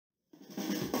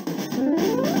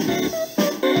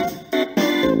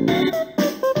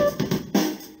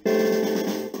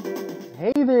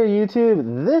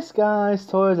YouTube? This guy's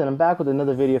toys, and I'm back with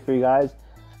another video for you guys.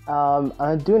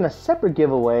 I'm doing a separate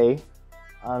giveaway.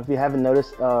 If you haven't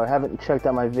noticed or haven't checked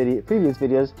out my previous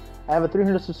videos, I have a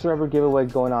 300 subscriber giveaway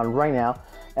going on right now,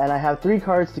 and I have 3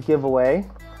 cards to give away.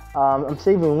 I'm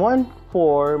saving one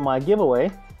for my giveaway,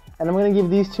 and I'm going to give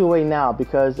these 2 away now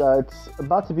because it's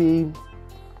about to be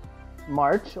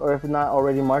March, or if not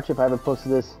already March, if I haven't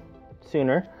posted this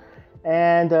sooner.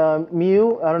 And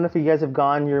Mew, I don't know if you guys have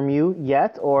gotten your Mew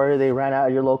yet, or they ran out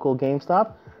at your local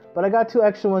Gamestop, but I got 2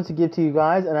 extra ones to give to you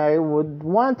guys, and I would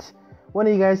want one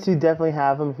of you guys to definitely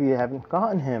have him if you haven't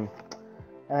gotten him.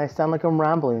 And I sound like I'm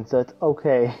rambling, so it's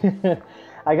okay.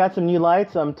 I got some new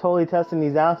lights. I'm totally testing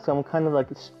these out, so I'm kind of like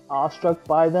awestruck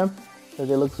by them because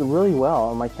they look really well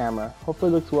on my camera.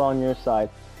 Hopefully it looks well on your side.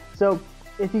 So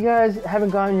if you guys haven't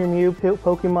gotten your Mew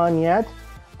Pokemon yet,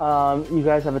 you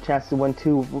guys have a chance to win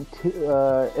 2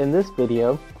 in this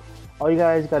video. All you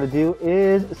guys got to do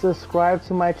is subscribe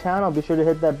to my channel. Be sure to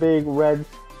hit that big red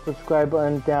subscribe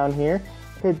button down here.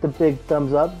 Hit the big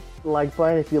thumbs up, like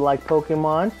button if you like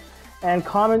Pokemon, and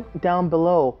comment down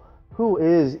below who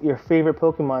is your favorite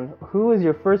Pokemon. Who is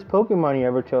your first Pokemon you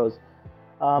ever chose?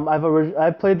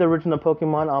 I've played the original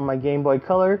Pokemon on my Game Boy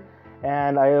Color,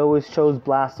 and I always chose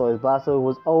Blastoise. Blastoise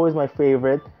was always my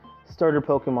favorite starter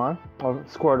Pokemon, or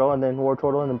Squirtle, and then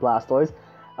Wartortle, and then Blastoise.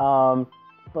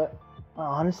 But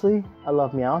honestly, I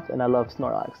love Meowth and I love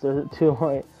Snorlax. They're 2 of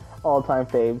my all-time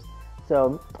faves.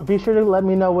 So be sure to let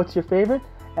me know what's your favorite.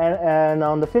 And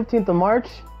on the 15th of March,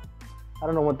 I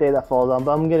don't know what day that falls on,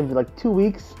 but I'm gonna be like 2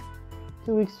 weeks.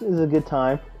 2 weeks is a good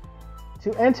time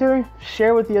to enter.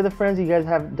 Share with the other friends you guys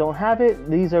don't have it.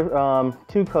 These are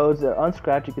 2 codes. They're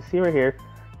unscratched. You can see right here.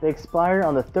 They expire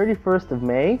on the 31st of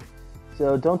May.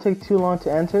 So don't take too long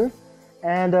to enter.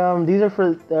 And these are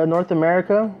for North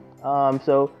America.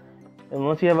 So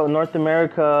unless you have a North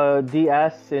America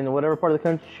DS in whatever part of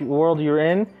the world you're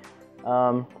in,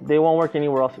 they won't work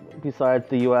anywhere else besides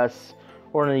the US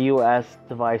or in the US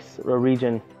device or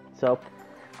region. So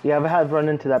yeah, I have run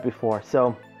into that before.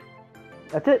 So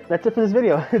that's it for this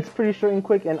video. It's pretty short and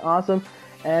quick and awesome.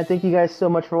 And thank you guys so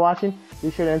much for watching.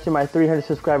 Be sure to enter my 300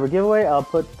 subscriber giveaway. I'll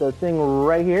put the thing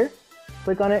right here.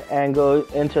 Click on it and go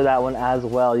enter that one as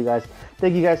well, you guys.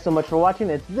 Thank you guys so much for watching.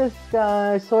 It's this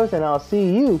guy's source, and I'll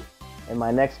see you in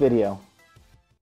my next video.